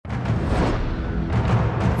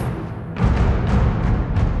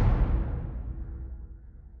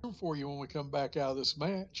for you when we come back out of this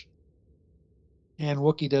match. And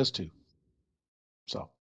Wookie does too. So.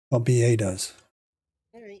 Well, BA does.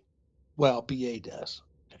 All right. Well, BA does.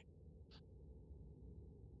 Okay.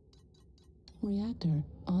 Reactor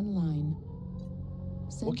online.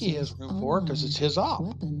 Wookie has room for it because it's his op.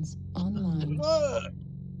 Weapons online.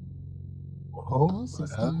 All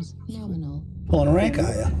systems nominal. Pulling rank,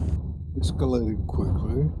 are you? Escalating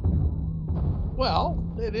quickly. Well,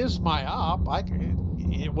 it is my op.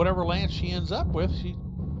 Whatever land she ends up with, she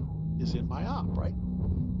is in my op, right?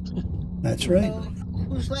 That's right.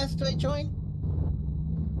 Who's last to join?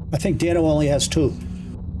 I think Dano only has 2.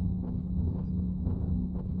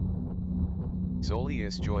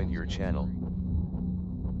 Zolius joined your channel.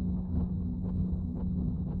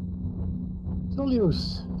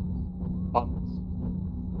 Zolius.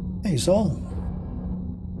 Hey, Zol.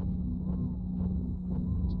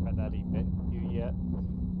 Has that event you yet?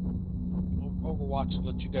 Overwatch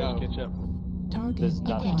will let you guys catch up. There's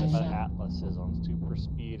nothing but Atlases on super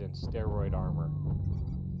speed and steroid armor.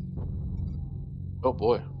 Oh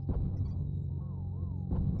boy.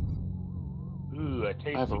 Ooh, I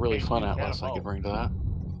have a really fun Atlas I could bring to that.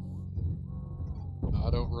 I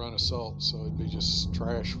don't run assault, so it'd be just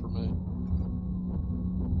trash for me.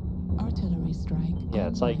 Artillery strike. Yeah,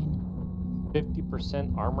 it's like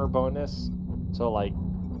 50% armor bonus. So like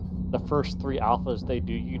the first 3 alphas they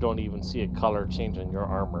do, you don't even see a color change in your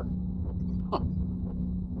armor. Huh.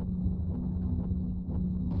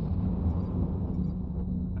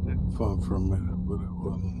 I had fun for a minute, but it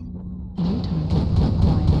wasn't. New target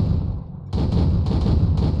acquired.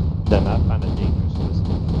 Then I find a dangerous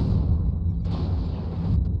whiskey.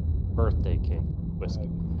 Birthday cake whiskey.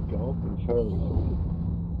 Golf and Charlie.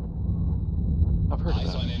 I've heard Eyes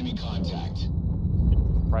of on that. enemy contact.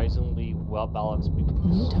 Surprisingly well balanced between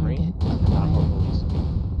New strength target and not acquired. overly speed.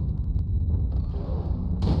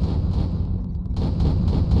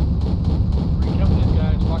 Three coming in,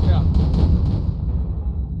 guys. Watch out.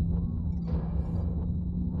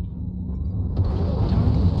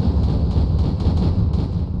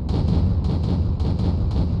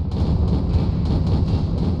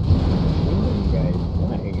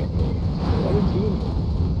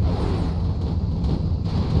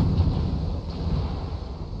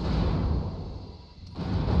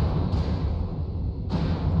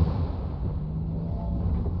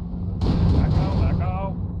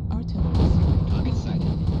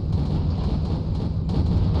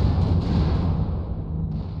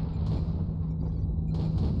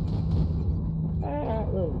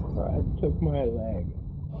 Took my leg.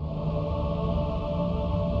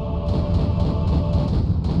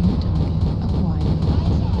 New target acquired.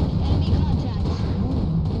 Eyes on enemy contact.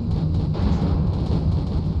 Warning, incoming missile.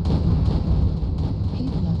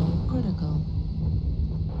 Heat level critical.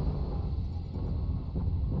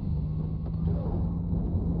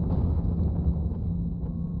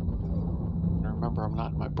 I remember I'm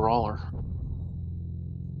not in my brawler.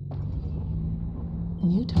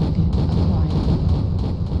 New target acquired.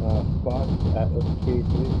 Spot Atlas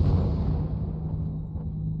KG.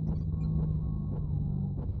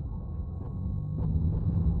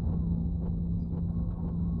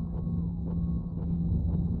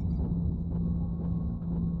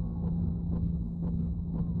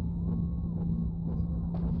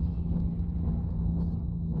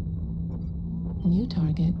 New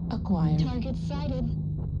target acquired. Target sighted.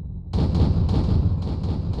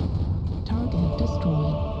 Target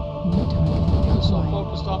destroyed. New target He was so acquired.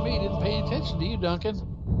 focused on me, he didn't pay attention to you, Duncan.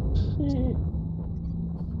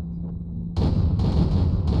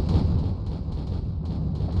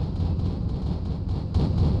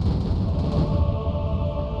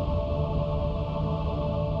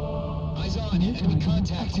 Eyes on New enemy target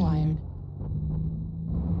contact. acquired.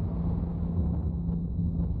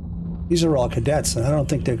 These are all cadets, and I don't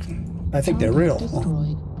think they're. I think they're Target real.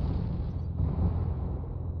 Destroyed.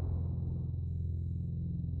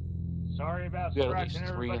 Sorry about You got at scratching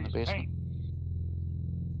least 3 in the everybody's basement. paint.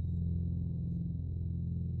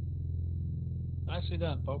 Nicely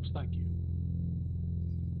done, folks. Thank you.